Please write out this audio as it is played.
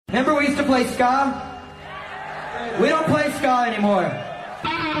Remember we used to play ska? We don't play ska anymore.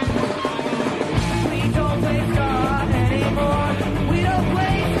 We don't play ska anymore. We don't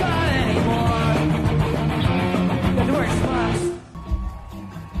play ska anymore. Got to wear smocks.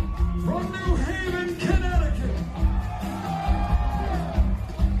 From New Haven, Connecticut,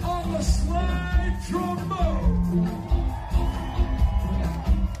 on the slide trombone,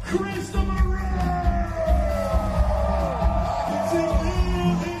 Christopher Ray.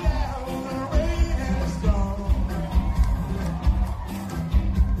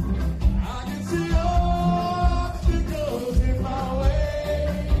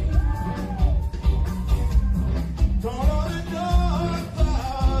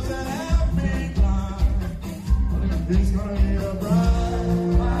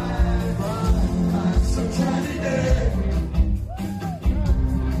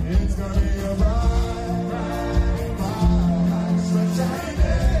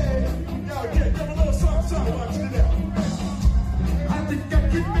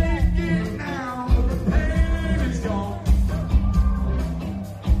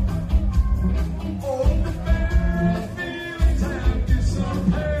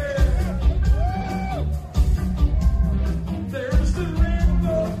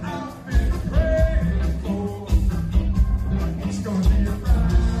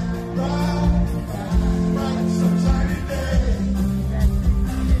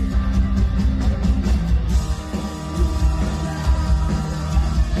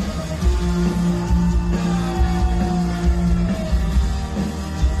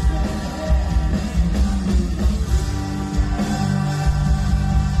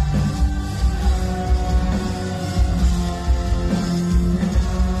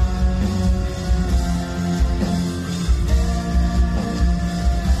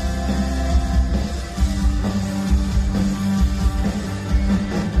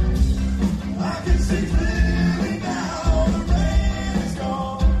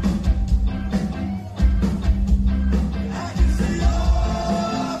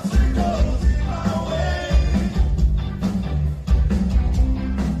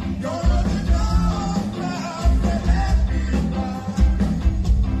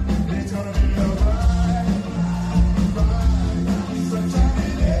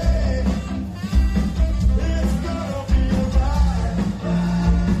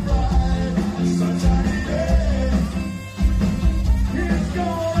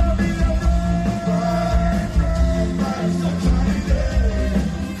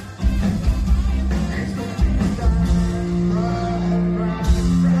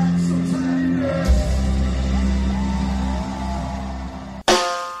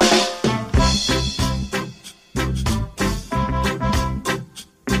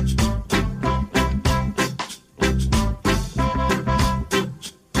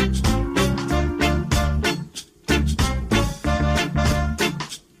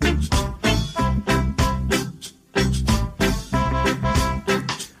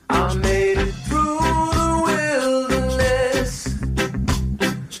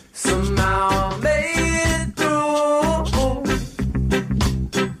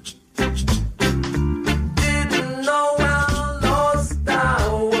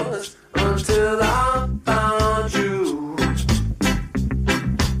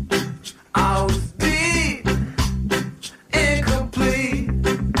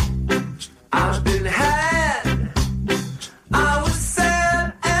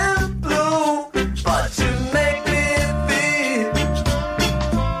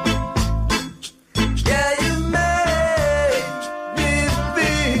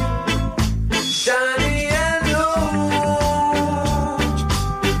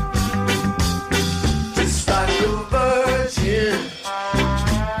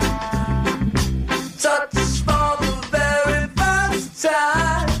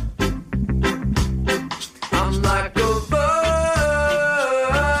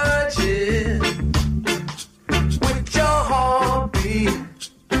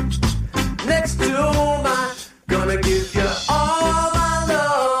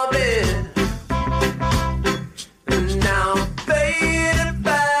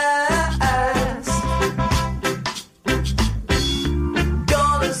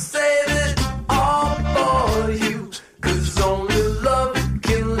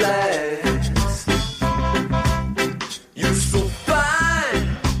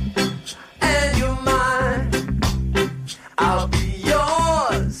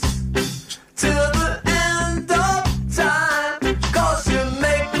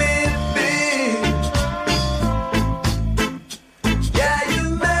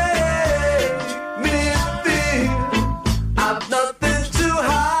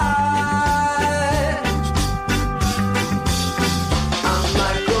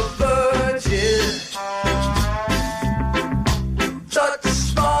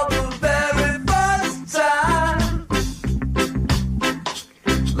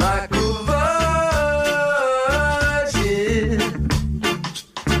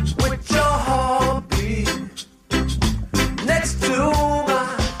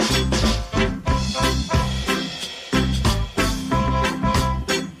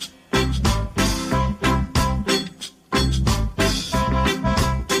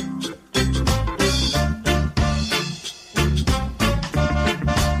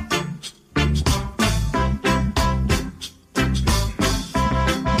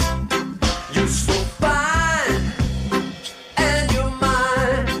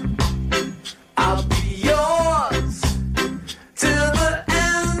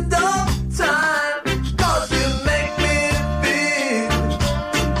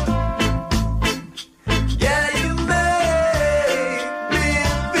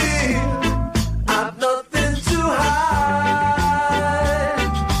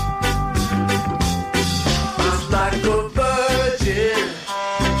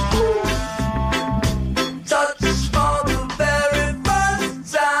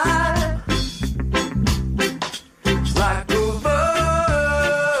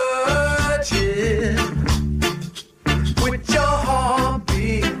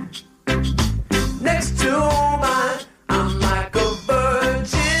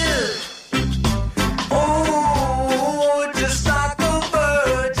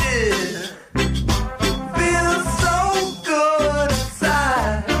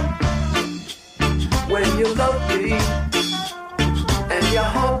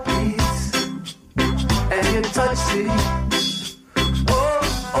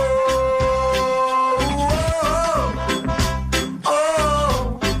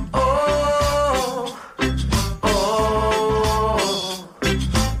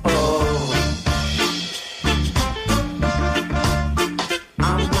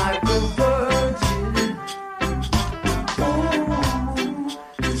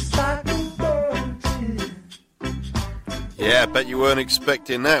 Yeah, I bet you weren't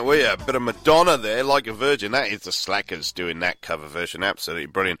expecting that, were you? A bit of Madonna there, Like a Virgin. That is the Slackers doing that cover version. Absolutely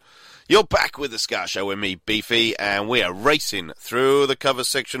brilliant. You're back with the Ska Show with me, Beefy, and we are racing through the cover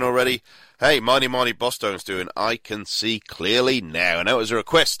section already. Hey, Mighty Bosstones doing I Can See Clearly Now. And that was a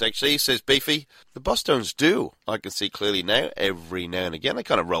request, actually, says Beefy. The Bosstones do I Can See Clearly Now every now and again. They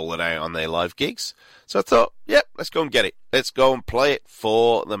kind of roll it out on their live gigs. So I thought, yep, let's go and get it. Let's go and play it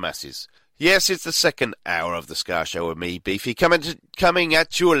for the masses. Yes, it's the second hour of the Ska Show with me, Beefy, coming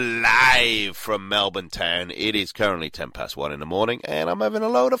at you live from Melbourne town. It is currently 1:10 in the morning, and I'm having a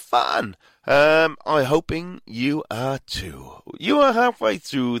load of fun. I'm hoping you are too. You are halfway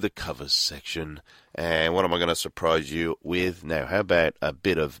through the covers section, and what am I going to surprise you with now? How about a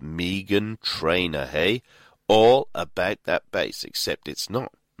bit of Megan Trainor, hey? All about that bass, except it's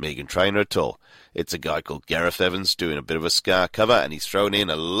not Megan Trainor at all. It's a guy called Gareth Evans doing a bit of a ska cover, and he's thrown in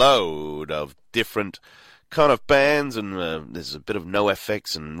a load of different kind of bands, and there's a bit of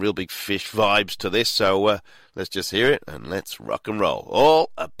NoFX and Real Big Fish vibes to this, so let's just hear it, and let's rock and roll.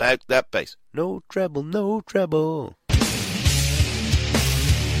 All about that bass. No treble, no treble.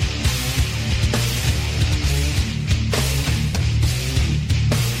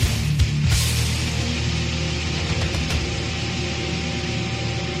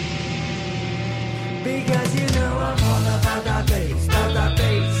 Because you know I'm all about that bass, about that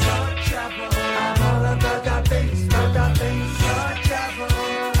bass. No trouble. I'm all about that bass, about that bass. No trouble.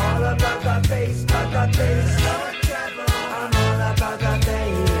 All about that bass, about that bass. No trouble. I'm all about that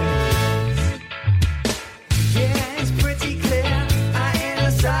bass. Yeah, it's pretty clear. I ain't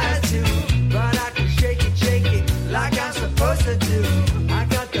a size 2, but I can shake it like I'm supposed to do. I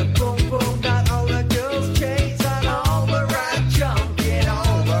got the boom boom, got all the girls chase on all the right junk in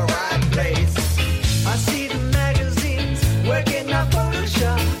all the right place. I see the magazines working on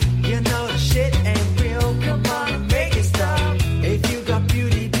Photoshop. You know the shit ain't real. Come on and make it stop. If you got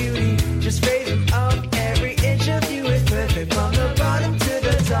beauty, just face it up. Every inch of you is perfect from the bottom to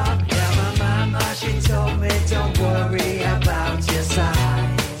the top. Yeah, my mama, she told me don't worry about your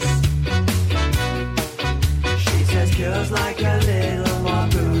size. She says girls like a little more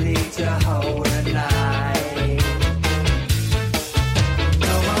booty to hold at night.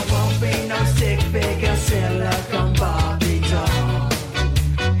 No, I won't be no stick figure silicone Barbie doll.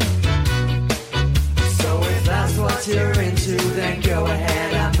 So if that's what you're into, then go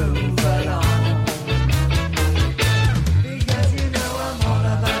ahead and move along. Because you know I'm all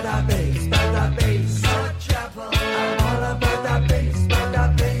about that bass, about that bass. No trouble. I'm all about that bass, about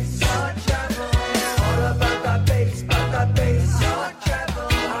that bass. No trouble. All about that bass, about that bass. No trouble.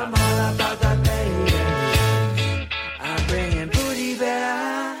 I'm all about that bass. I'm bringing booty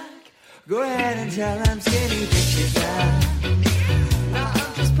back. Go ahead and tell them skinny bitches that. Now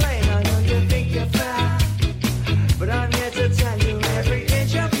I'm just playing, I know you think you're fat, but I'm here to tell you every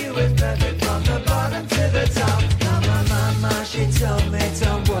inch of you is perfect from the bottom to the top. Now my mama, she told me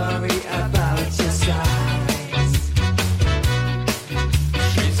don't worry about your size.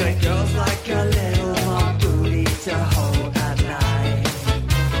 She said girls like a little more booty to hold at night.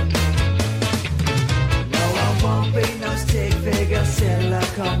 No, I won't be no stick figure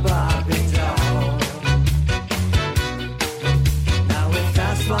silicone Barbie doll. Now if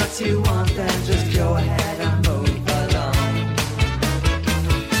that's what you want, then just go ahead and move along.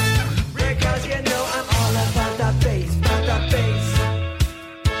 Because you know I'm all about that bass, about that bass.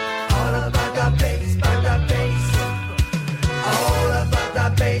 All about that bass, about that bass. All about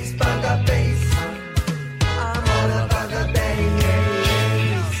that bass, about that bass. I'm all about that bass.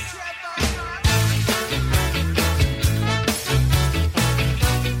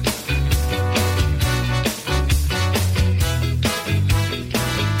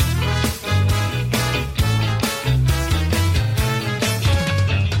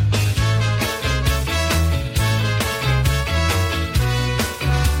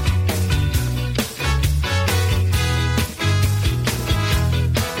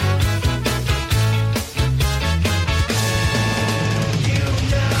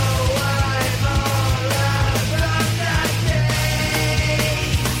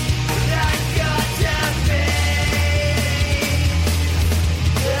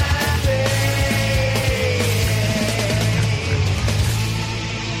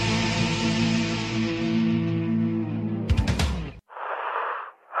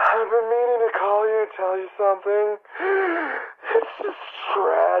 I've been meaning to call you and tell you something. It's just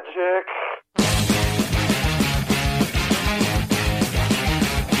tragic.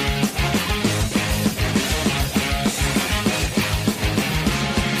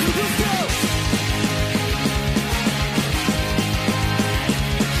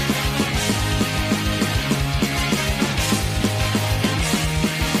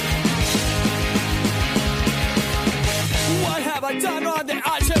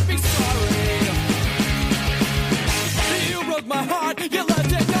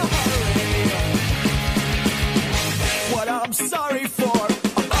 left in no hurry. What I'm sorry for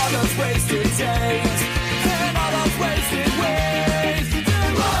are all those wasted days and all those wasted ways to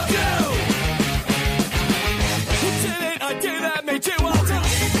love you. Didn't I do that made you all to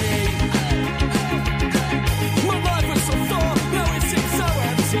leave me? My life was so full, now it seems so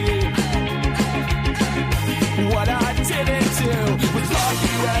empty. What I didn't do was love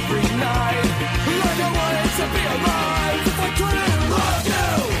you every night. Like I wanted to be alive if I couldn't love you.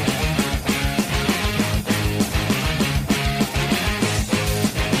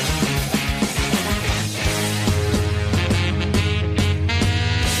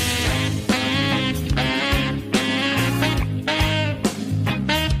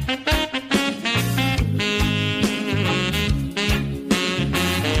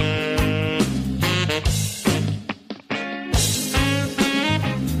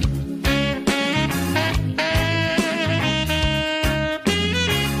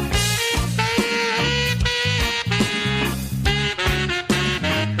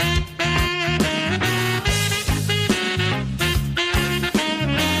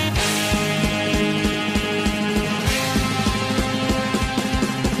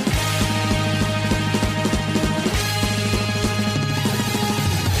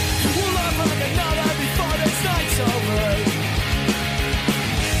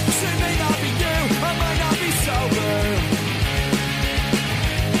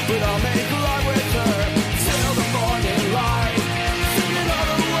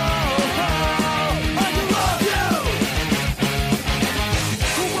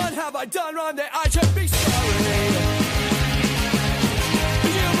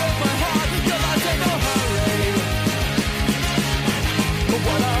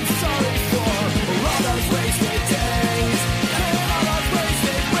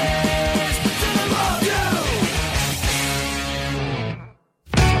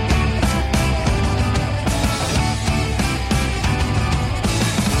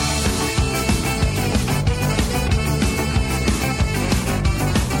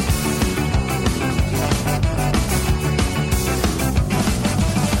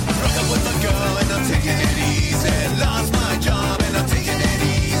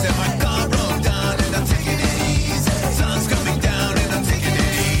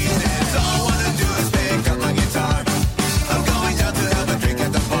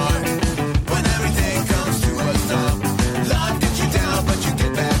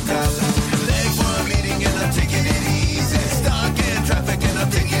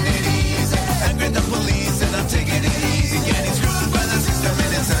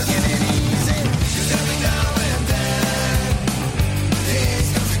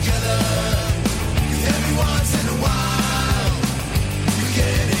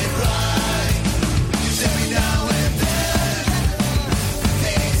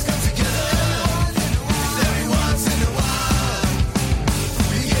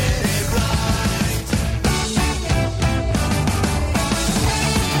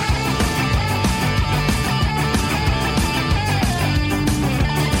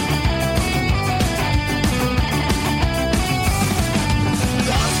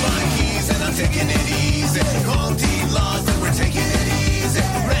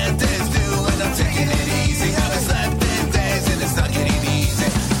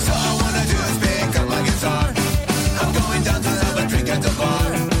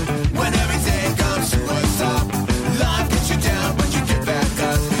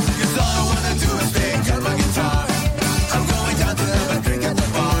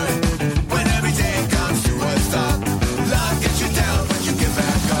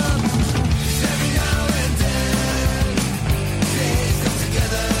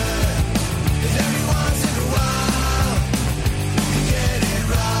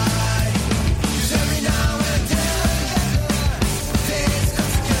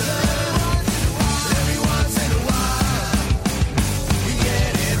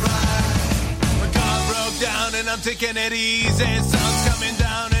 I'm taking it easy. Sun's coming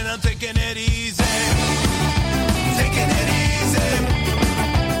down and I'm taking it easy. Taking it easy.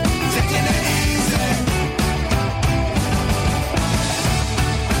 Taking it easy.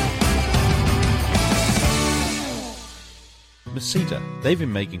 Masita, they've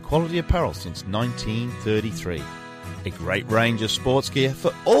been making quality apparel since 1933. A great range of sports gear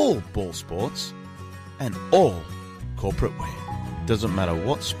for all ball sports and all corporate wear. Doesn't matter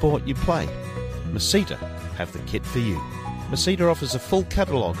what sport you play, Masita have the kit for you. Masita offers a full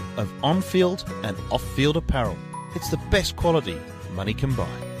catalogue of on-field and off-field apparel. It's the best quality money can buy.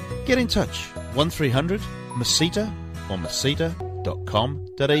 Get in touch, 1300 Masita or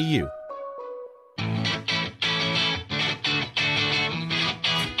masita.com.au.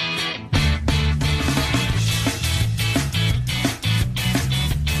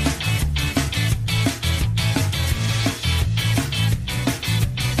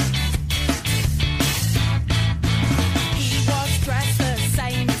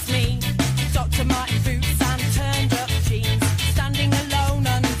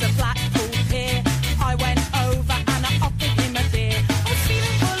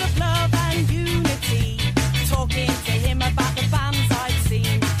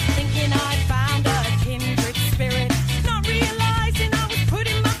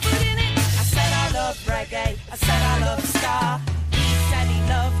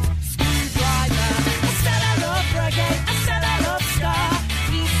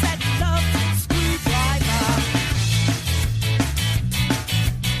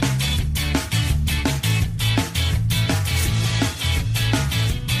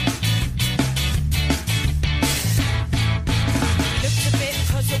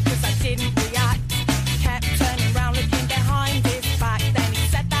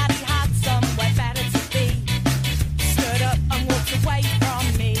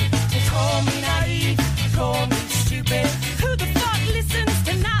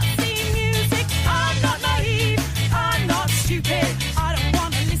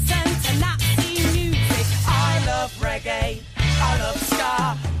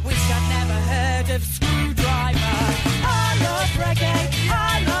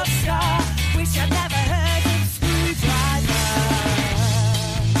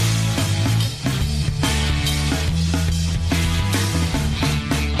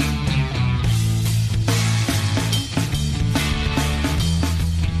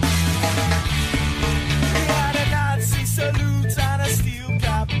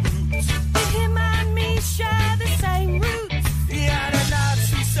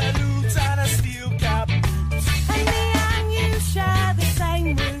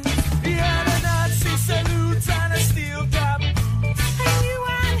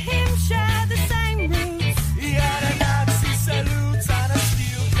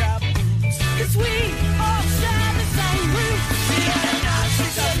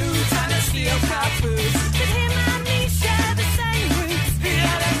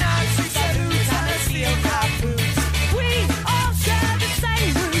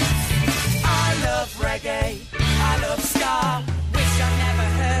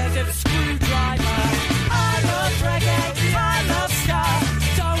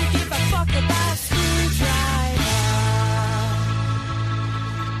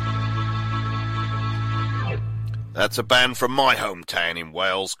 That's a band from my hometown in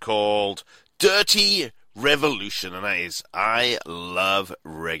Wales called Dirty Revolution, and that is I Love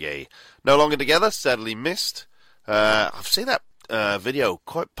Reggae. No longer together, sadly missed. I've seen that video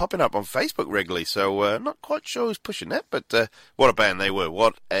quite popping up on Facebook regularly, so not quite sure who's pushing that, but what a band they were.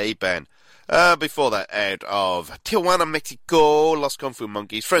 What a band. Before that, out of Tijuana, Mexico, Los Kung Fu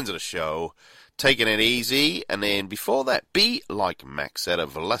Monkeys, friends of the show, Taking It Easy, and then before that, Be Like Max out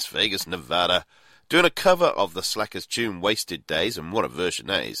of Las Vegas, Nevada, doing a cover of the Slackers tune Wasted Days, and what a version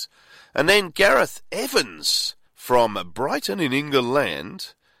that is. And then Gareth Evans from Brighton in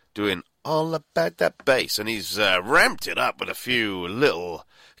England doing All About That Bass, and he's ramped it up with a few little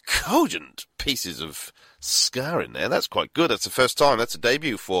cogent pieces of ska in there. That's quite good. That's the first time. That's a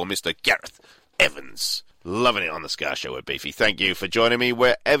debut for Mr. Gareth Evans. Loving it on the Ska Show with Beefy. Thank you for joining me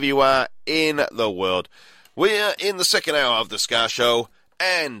wherever you are in the world. We're in the second hour of the Ska Show,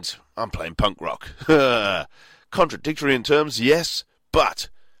 and I'm playing punk rock. Contradictory in terms, yes, but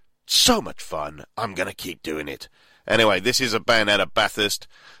so much fun. I'm going to keep doing it. Anyway, this is a band out of Bathurst.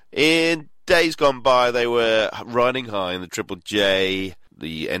 In days gone by, they were riding high in the Triple J,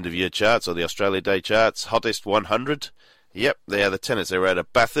 the end-of-year charts, or the Australia Day charts, Hottest 100. Yep, they are the tenants. They were out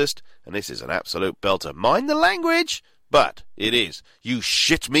of Bathurst, and this is an absolute belter. Mind the language, but it is. You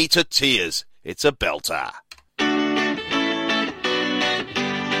shit me to tears. It's a belter.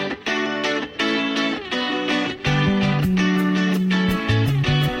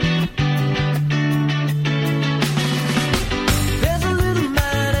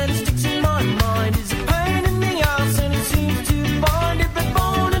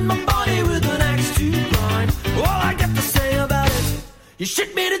 You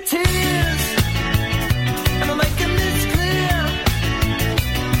shook me to tears, and I'm making this clear.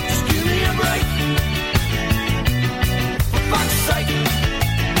 Just give me a break, for fuck's sake.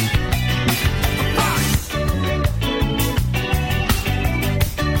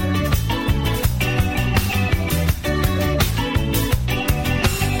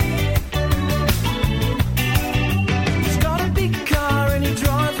 He's got a big car and he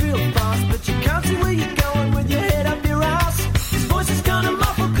drives real fast, but you can't see where you're going with your head up your ass. His voice is kinda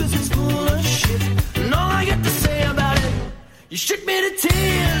muffled cause it's full of shit, and all I got to say about it, you shook me to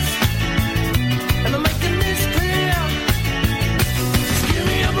tears, and I'm making this clear. Just give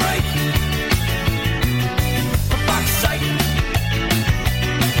me a break, for fuck's sake.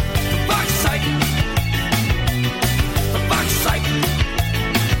 For fuck's sake. For fuck's sake.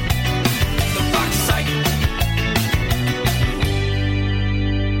 For fuck's sake.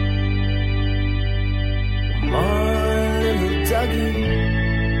 My little Dougie,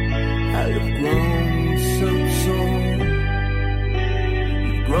 how you've grown so tall.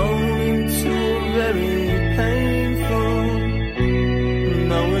 You've grown into a very painful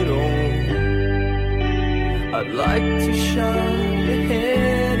know-it-all. I'd like to shove your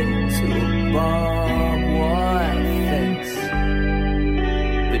head into a barbed wire fence,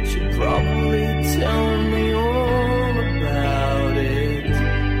 but you'd probably tell me all about it.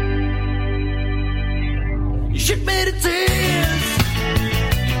 You shook me to tears,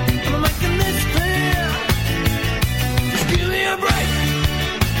 and I'm making this clear. Just give me a break,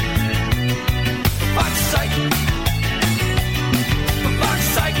 for fuck's sake. For fuck's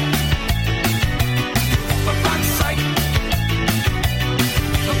sake. For fuck's sake.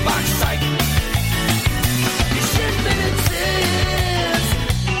 For fuck's sake. You shook me to tears,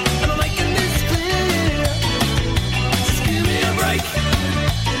 and I'm making this clear. Just give me a break,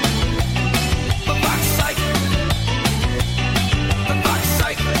 for fuck's sake. For fuck's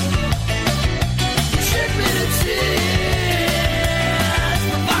sake. You shook me to tears,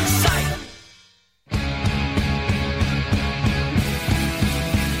 for fuck's sake.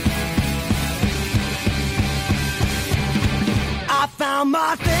 I found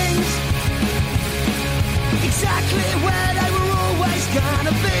my things exactly where they were always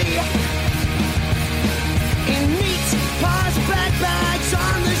gonna be, in neat plastic bags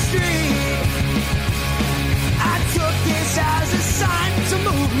on the street. I took this as a sign to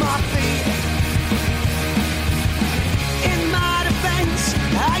move my feet. In my defense,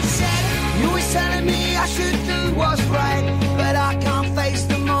 I said, you was telling me I should do what's right, but I can't face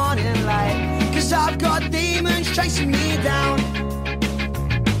the morning light, cause I've got demons chasing me down.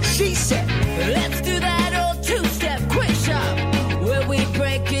 She said, let's do that old two-step quick shot, where we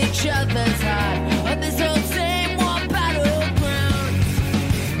break each other's heart on this old same war battleground.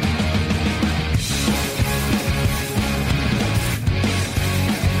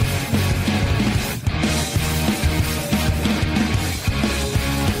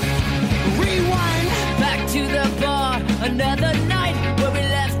 Rewind back to the bar, another night where we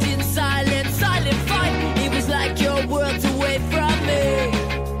left in silent fight. It was like your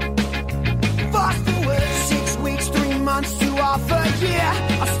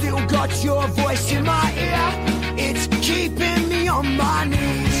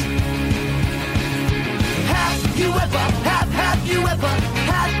you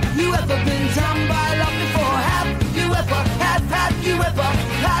ever been done by love before? Have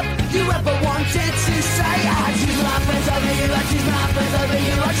you ever wanted to say, I choose my friends over you, I choose my friends over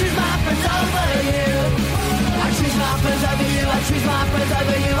you, I choose my friends over you. I choose my friends over you, I choose my friends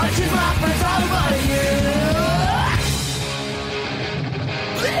over you, I choose my friends over you.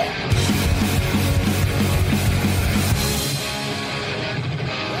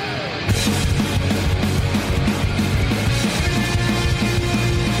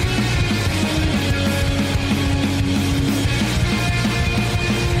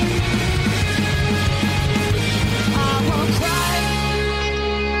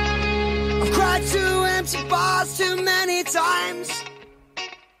 Bars too many times.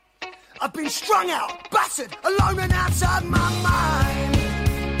 I've been strung out, battered, alone and outside my mind.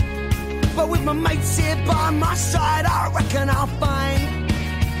 But with my mates here by my side, I reckon I'll find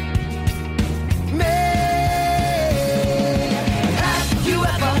me. Have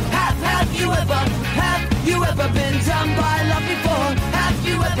you ever been done by love before? Have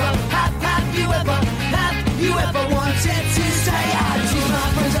you ever wanted to say, I choose my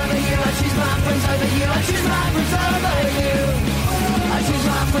friends over you, I choose my friends over you, I choose my friends over you. I choose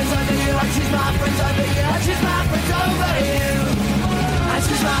my friends over you, I choose my friends over you, I choose my friends over you. I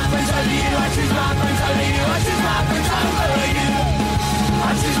choose my friends over you, I choose my friends over you, I choose my friends over you.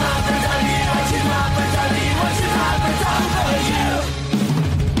 I choose my friends over you, I choose my friends over you, I choose my friends over you.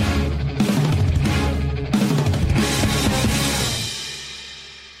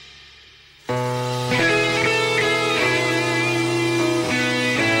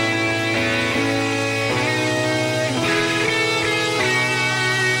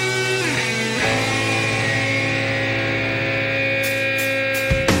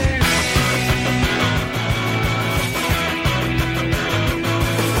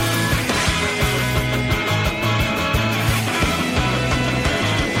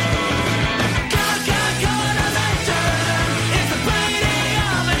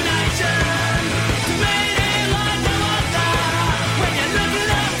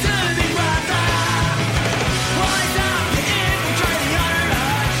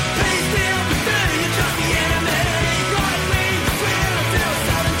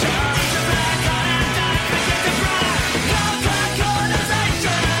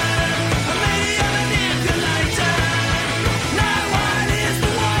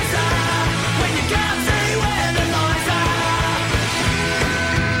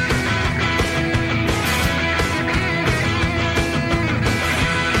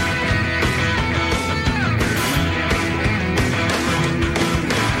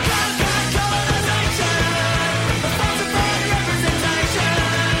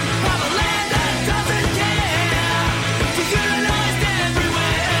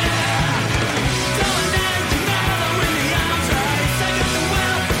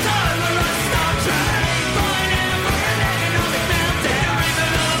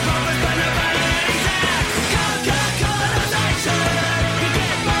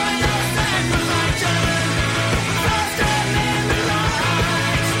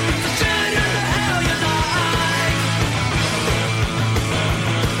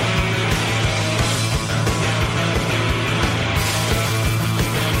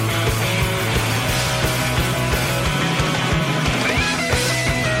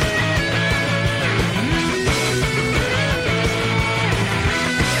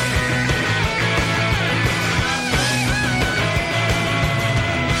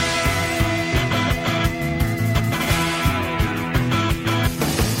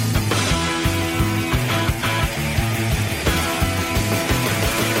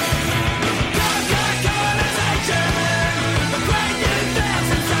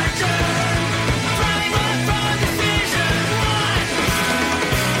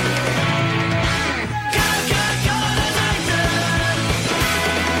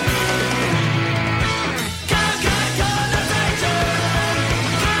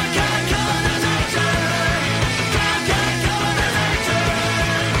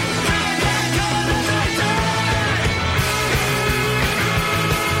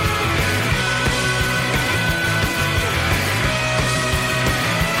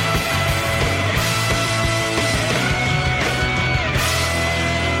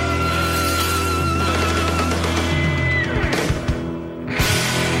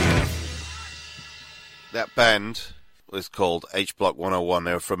 That band was called H Block 101.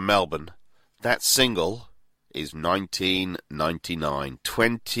 They were from Melbourne. That single is 1999.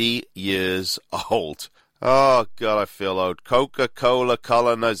 20 years old. Oh, God, I feel old. Coca-Cola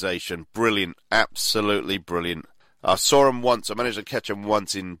Colonization. Brilliant. Absolutely brilliant. I saw them once. I managed to catch them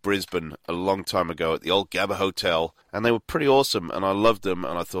once in Brisbane a long time ago at the old Gabba Hotel, and they were pretty awesome, and I loved them,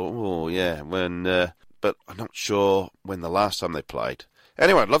 and I thought, oh, yeah, but I'm not sure when the last time they played.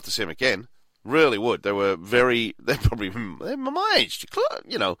 Anyway, I'd love to see them again. Really would. They're my age.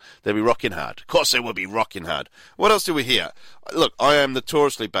 You know, they'd be rocking hard. Of course they would be rocking hard. What else do we hear? Look, I am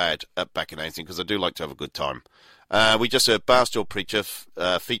notoriously bad at bacchanalizing because I do like to have a good time. We just heard Barstool Preacher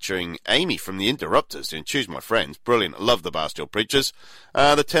featuring Amy from the Interrupters doing Choose My Friends. Brilliant. Love the Barstool Preachers.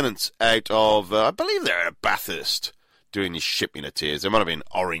 The Tenants out of, I believe they're at Bathurst doing this Ship Me to Tears. They might have been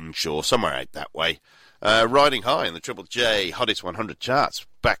Orange or somewhere out that way. Riding high in the Triple J Hottest 100 charts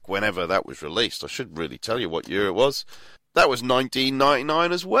back whenever that was released. I should really tell you what year it was. That was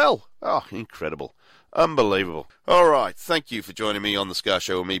 1999 as well. Oh, incredible. Unbelievable. All right, thank you for joining me on The Scar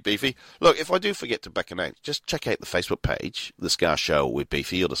Show with me, Beefy. Look, if I do forget to bacchanate, just check out the Facebook page, The Scar Show with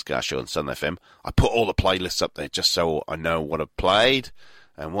Beefy, or The Scar Show on Sun FM. I put all the playlists up there just so I know what I've played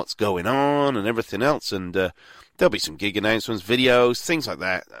and what's going on and everything else, and there'll be some gig announcements, videos, things like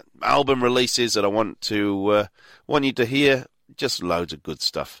that, album releases that I want you to hear, just loads of good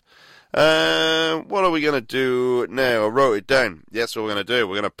stuff. What are we going to do now? I wrote it down. That's what we're going to do.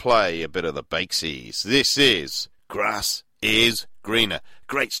 We're going to play a bit of the Bakesies. This is Grass is Greener.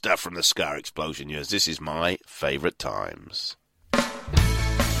 Great stuff from the Scar Explosion years. This is my favourite times.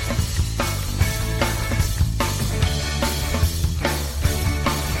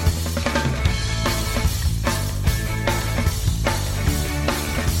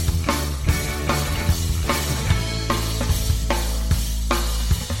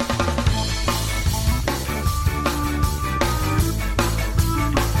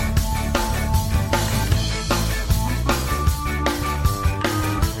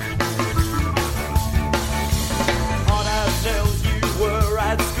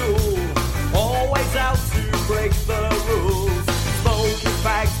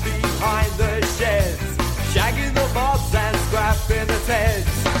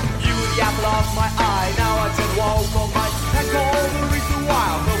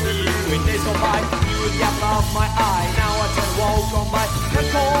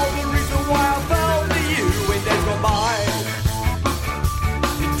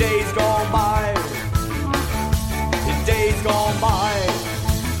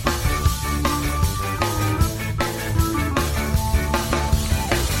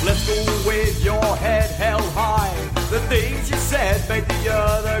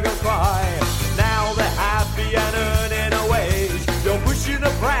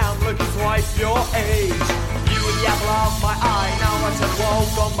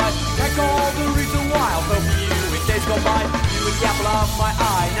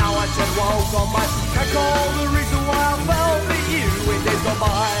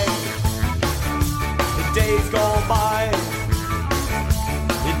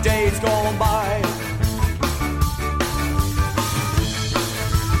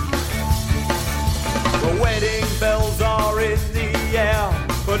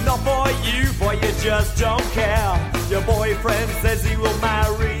 Just don't care. Your boyfriend says he will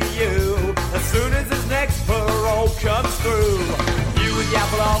marry you as soon as his next parole comes through. You were the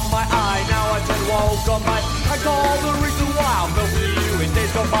apple of my eye, now I turn walk on by. I call the reason why I fell for you in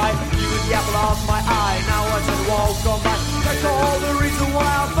days gone by. You were the apple of my eye, now I turn walk on by. I call the reason why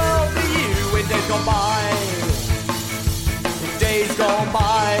I fell for you in days gone by. In days gone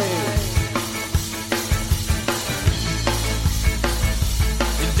by.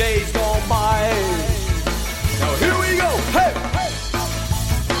 In days gone by. Now here we go, hey, hey.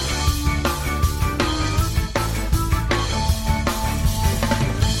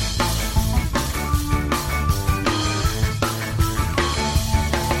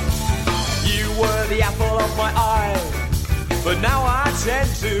 You were the apple of my eye, but now I tend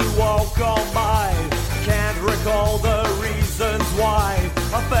to walk on by. Can't recall the reasons why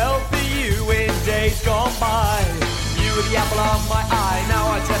I fell for you in days gone by. You were the apple of my eye,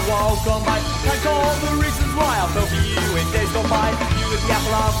 now I tend to walk on by. Can't call the reasons why I fell for you in days gone by. You were the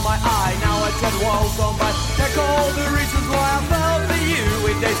apple of my eye, now I tend to walk on by. Can't call the reasons why I fell for you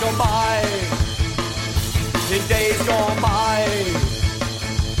in days gone by. In days gone by.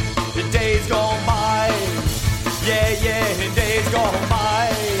 In days gone by. Yeah, yeah, in days gone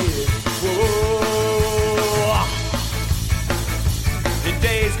by. Whoa. In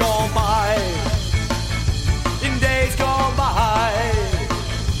days gone by. In days gone by.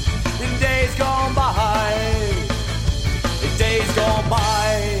 In days gone by. In days gone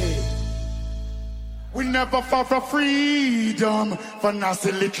by. We never fought for freedom for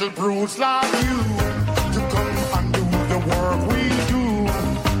nasty little brutes like you to come and do the work we do.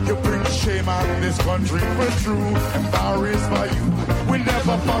 You bring shame and this country for true. Embarrassed by you. We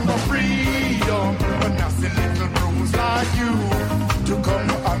never fought for freedom, but nasty little bruise like you to come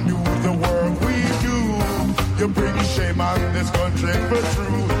and do the work we do. You bring shame on this country for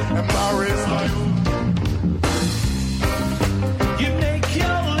true. Embarrassed by you. You make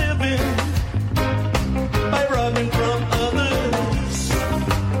your living by robbing from others.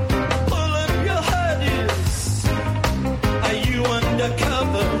 Pull up your hoodies. Are you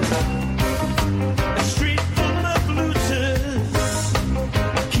undercover? A street full of looters,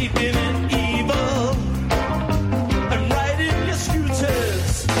 keeping it evil and riding your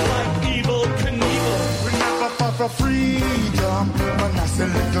scooters like evil Knievel. We never fought for freedom, but nasty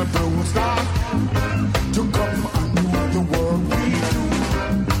little bruise like to come and do the work we do.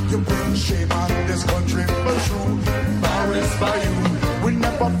 You bring shame on this country for true. Embarrassed by you. We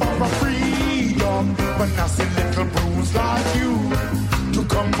never fought for freedom, but nasty little bruise like you to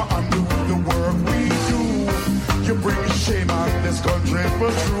come and do the work we do. You bring shame on this country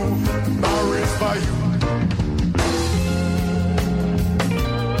for true. Embarrassed by you.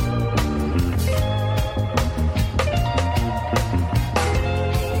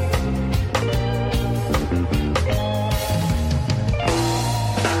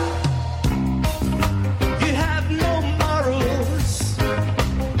 You have no morals.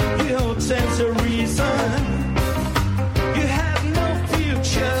 You don't sense a reason. You have no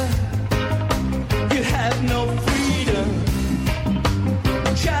future. You have no freedom.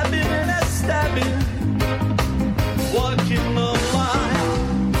 Jabbing and a stabbing. Walking the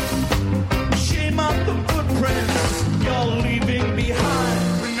line. Shame on the footprints you're leaving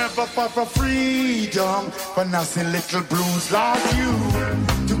behind. We never fought for freedom, for nasty little blues like you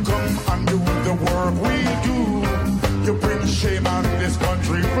to come and do the work we do. You bring shame on this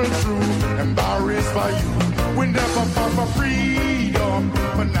country for true. Embarrassed by you. We never fought for freedom,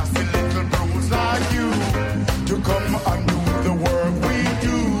 for nasty little blues like you to come and do the work we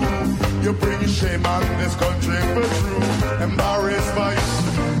do. You bring shame on this country for true. Embarrassed by you.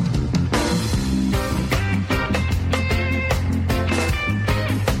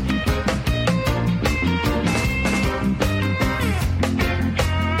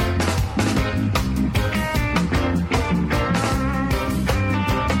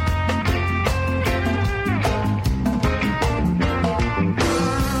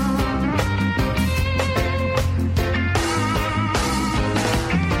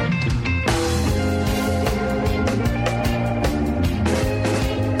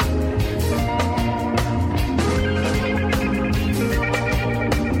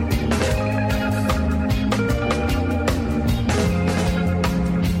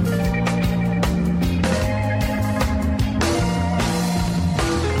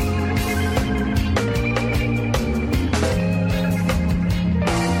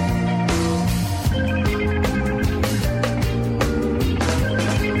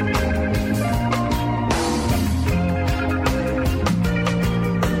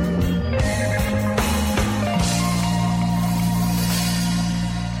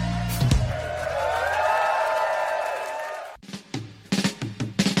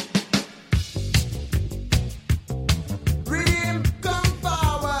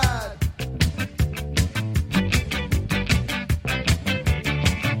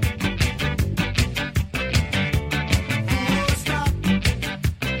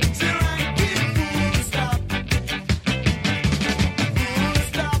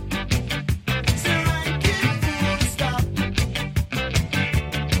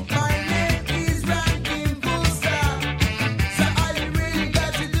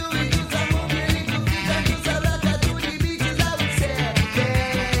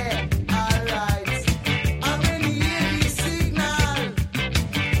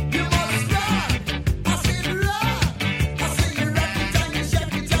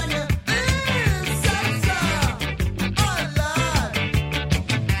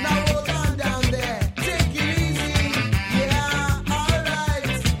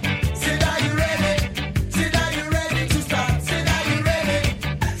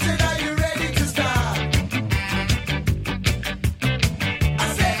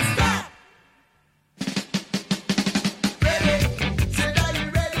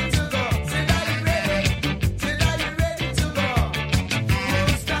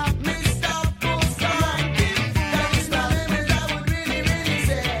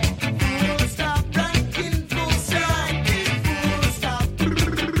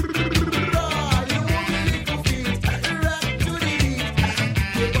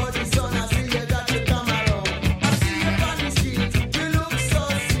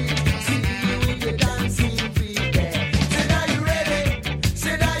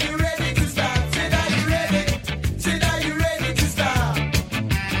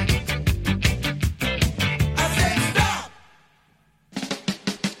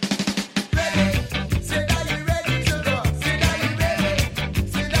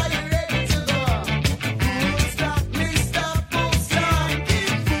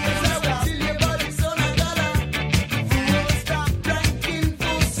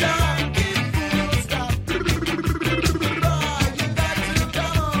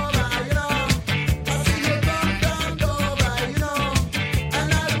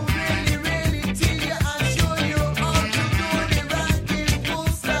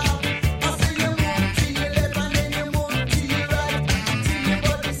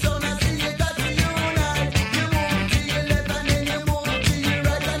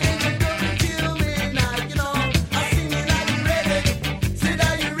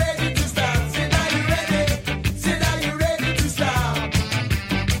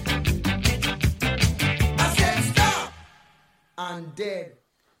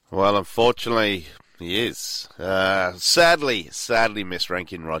 Well, unfortunately, he is. Sadly missed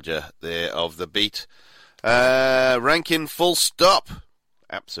Rankin Roger there of the beat. Rankin full stop.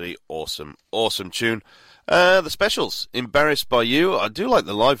 Absolutely awesome tune. The Specials, Embarrassed by You. I do like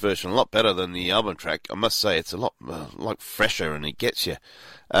the live version a lot better than the album track. I must say, it's a lot fresher and it gets you.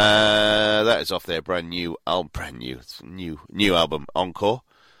 That is off their brand new album, Encore.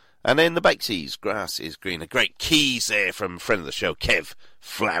 And then the Bakeseas, Grass is Green. A great keys there from friend of the show, Kev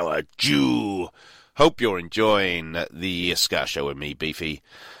Flower Jew. Hope you're enjoying the Ska Show with me, Beefy.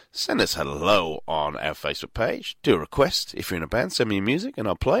 Send us hello on our Facebook page. Do a request. If you're in a band, send me your music and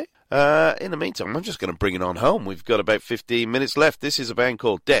I'll play it. In the meantime, I'm just going to bring it on home. We've got about 15 minutes left. This is a band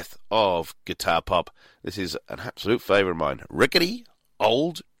called Death of Guitar Pop. This is an absolute favourite of mine. Rickety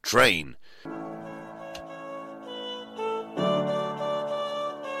Old Train.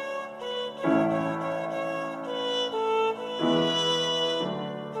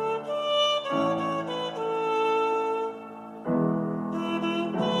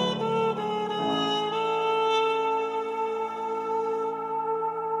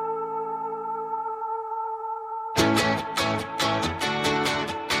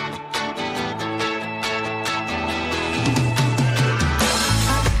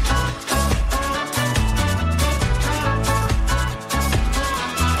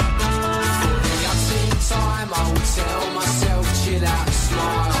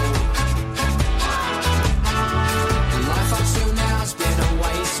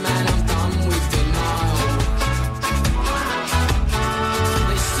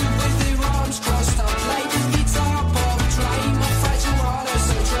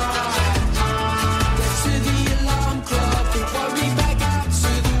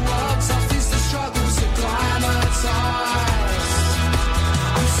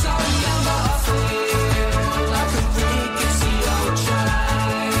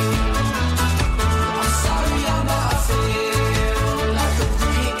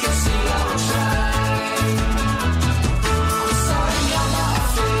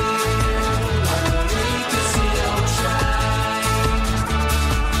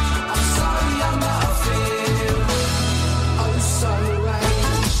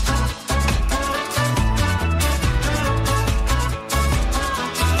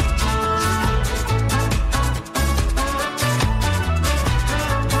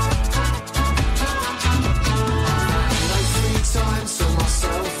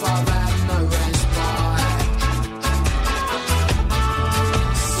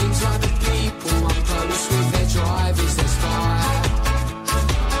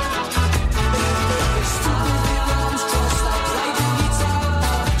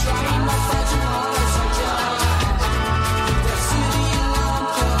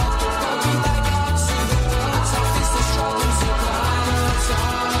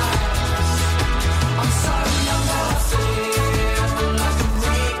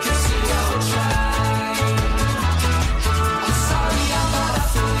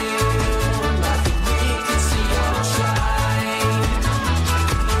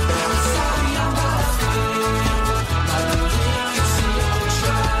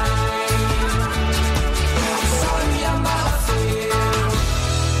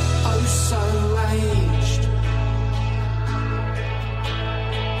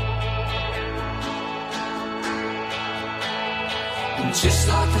 Just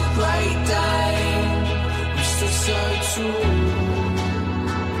like a great Dane, we stood so tall.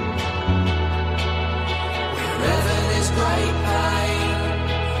 Wherever there's great pain,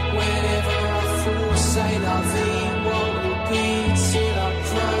 whenever I fall, say la vie, what will be till I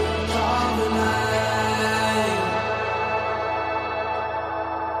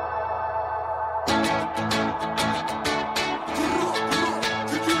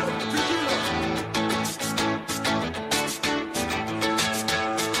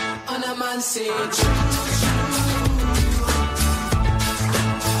say true.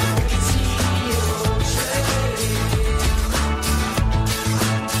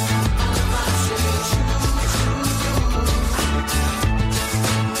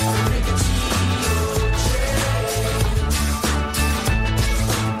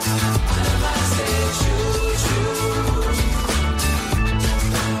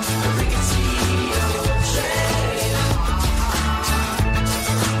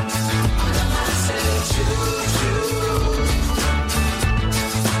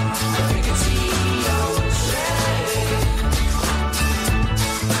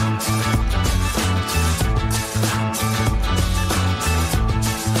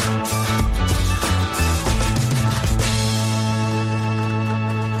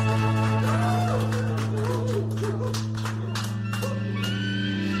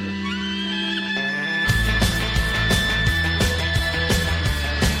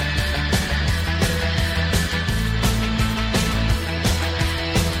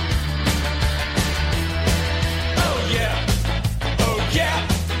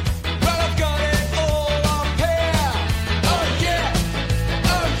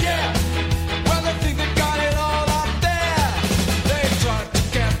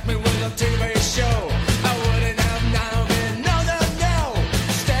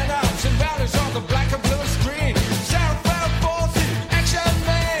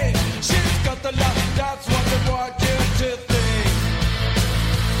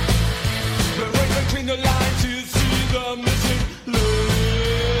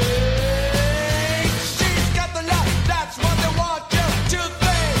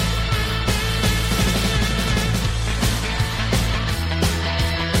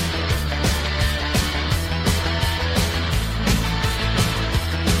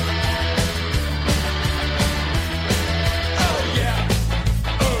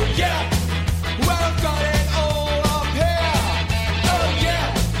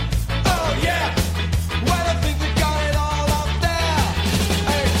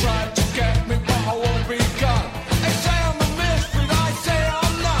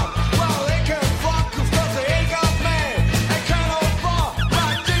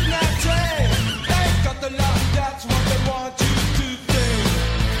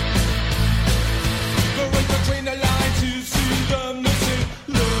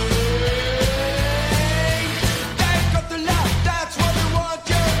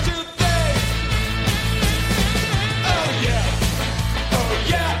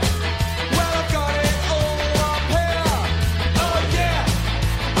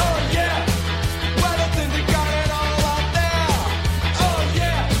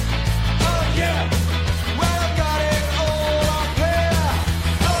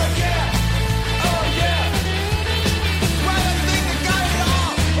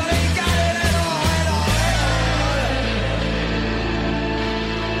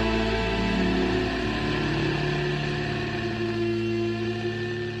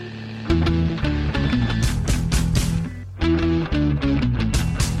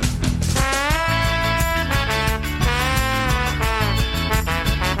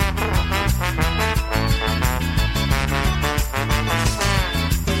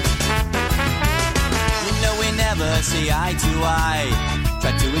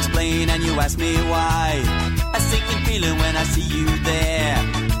 you ask me why. A sinking feeling when I see you there.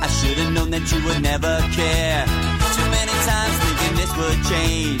 I should have known that you would never care. Too many times thinking this would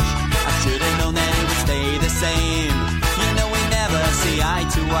change. I should have known that it would stay the same. You know we never see eye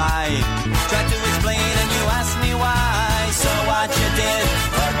to eye. Tried to explain and you asked me why. So what you did,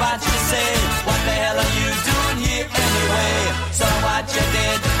 heard what you said. What the hell are you doing here anyway? So what you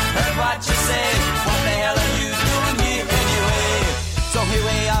did, heard what you said. What the hell are you doing here anyway? So here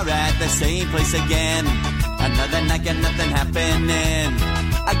we are at the same place again. Another night and nothing happening.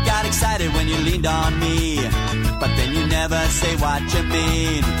 I got excited when you leaned on me, but then you never say what you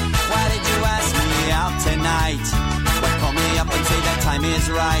mean. Why did you ask me out tonight? Well, call me up and say that time is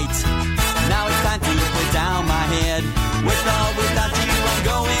right. Now it's time to put down my head. With or without you, I'm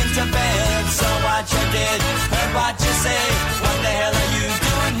going to bed. So what you did, heard what you say. What the hell are you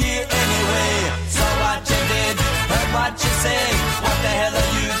doing here anyway? So what you did, heard what you say. What the hell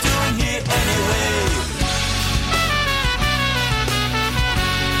are you doing here anyway?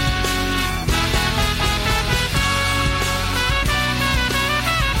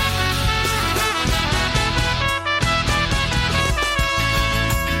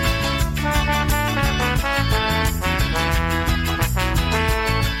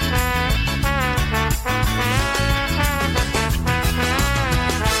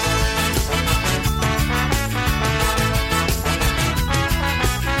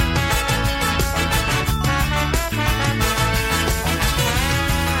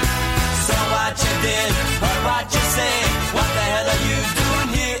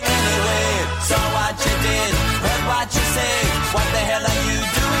 What the hell are you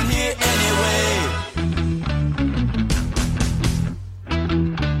doing here anyway?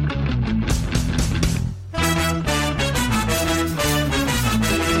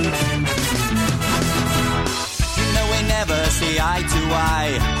 You know we never see eye to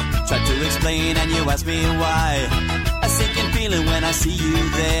eye. Tried to explain and you asked me why. A sinking feeling when I see you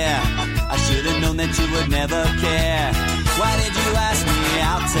there. I should have known that you would never care. Why did you ask me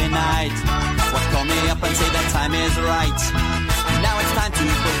out tonight? Well, call me up and say that time is right. Now it's time to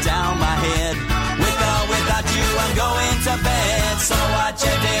put down my head. With or without you, I'm going to bed. So what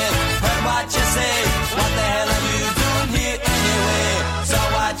you did, heard what you say. What the hell are you doing here anyway? So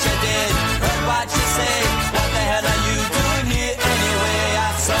what you did, heard what you say. What the hell are you doing here anyway?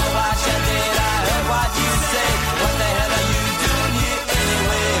 I saw what you did, I heard what you say. What the hell are you doing here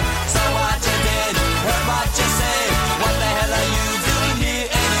anyway? So what you did, heard what you say. What the hell are you doing here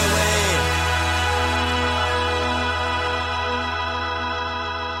anyway?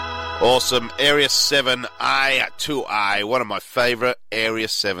 Awesome. Area 7, Eye to Eye. One of my favourite Area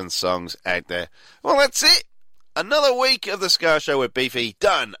 7 songs out there. Well, that's it. Another week of the Ska Show with Beefy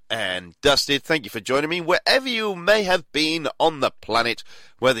done and dusted. Thank you for joining me wherever you may have been on the planet,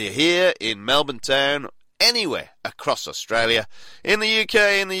 whether you're here in Melbourne town, anywhere across Australia, in the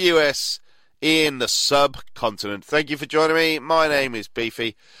UK, in the US, in the subcontinent. Thank you for joining me. My name is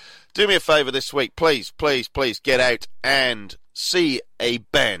Beefy. Do me a favour this week. Please, please, please get out and see a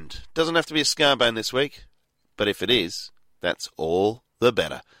band. Doesn't have to be a ska band this week, but if it is, that's all the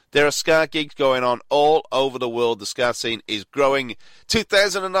better. There are ska gigs going on all over the world. The ska scene is growing.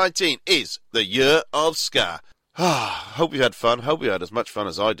 2019 is the year of ska. Hope you had fun. Hope you had as much fun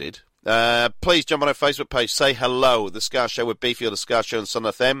as I did. Please jump on our Facebook page. Say hello. The Ska Show with Beefy or The Ska Show on Sun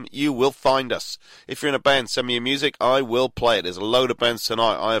FM. You will find us. If you're in a band, send me your music. I will play it. There's a load of bands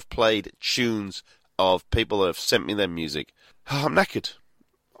tonight. I have played tunes of people that have sent me their music. I'm knackered.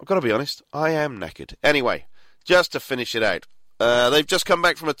 I've got to be honest. I am knackered. Anyway, just to finish it out. They've just come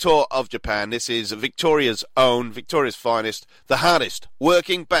back from a tour of Japan. This is Victoria's own, Victoria's finest, the hardest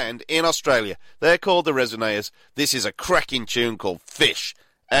working band in Australia. They're called the Resonators. This is a cracking tune called Fish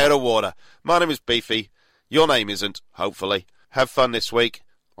Out of Water. My name is Beefy. Your name isn't, hopefully. Have fun this week.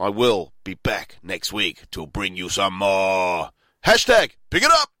 I will be back next week to bring you some more. Hashtag, pick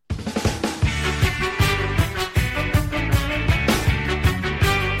it up!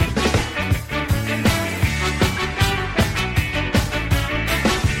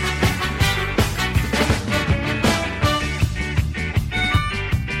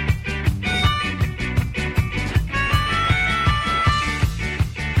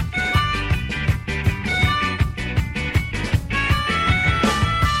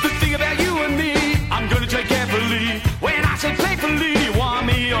 When I say playfully, you want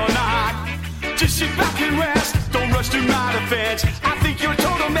me or not? Just sit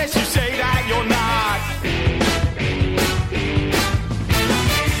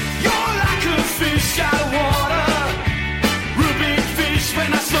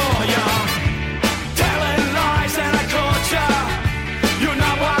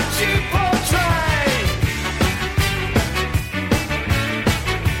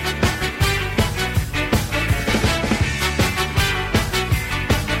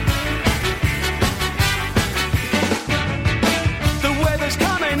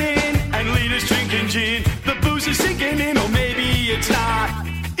sickening, or maybe it's not.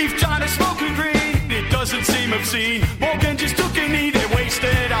 If trying to smoke a green, it doesn't seem obscene. Morgan just took a knee, they're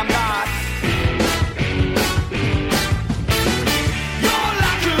wasted, I'm not. You're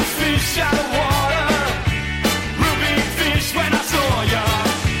like a fish out of water, real big fish when I saw ya.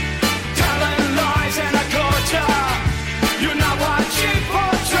 Telling lies and I caught ya. You're not what you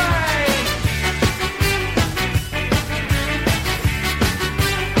portray.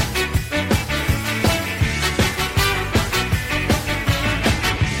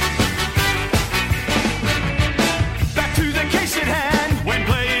 Back to the case at hand, when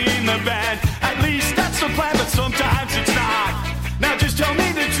playing the band. At least that's the plan, but sometimes it's not. Now just tell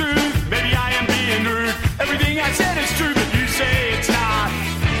me the truth, maybe I am being rude. Everything I said is true, but you say it's not.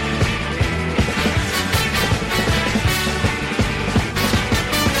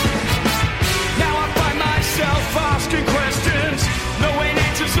 Now I find myself asking questions, knowing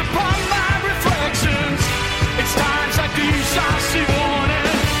answers upon my reflections. It's times like these I see warning.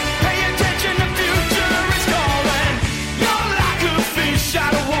 Pay attention, the future is calling. You're like a fish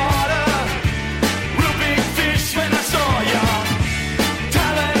out of water, real big fish when I saw ya.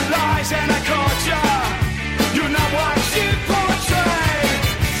 Telling lies and I caught ya. You're not what you portray.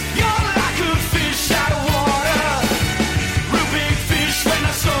 You're like a fish out of water, real big fish when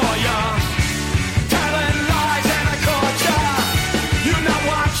I saw ya. Telling lies and I caught ya. You're not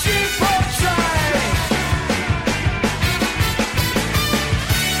what you portray.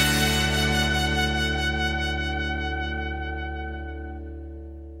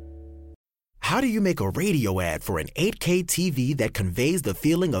 How do you make a radio ad for an 8K TV that conveys the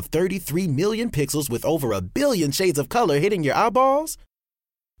feeling of 33 million pixels with over a billion shades of color hitting your eyeballs?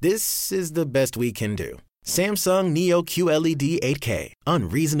 This is the best we can do. Samsung Neo QLED 8K,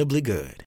 unreasonably good.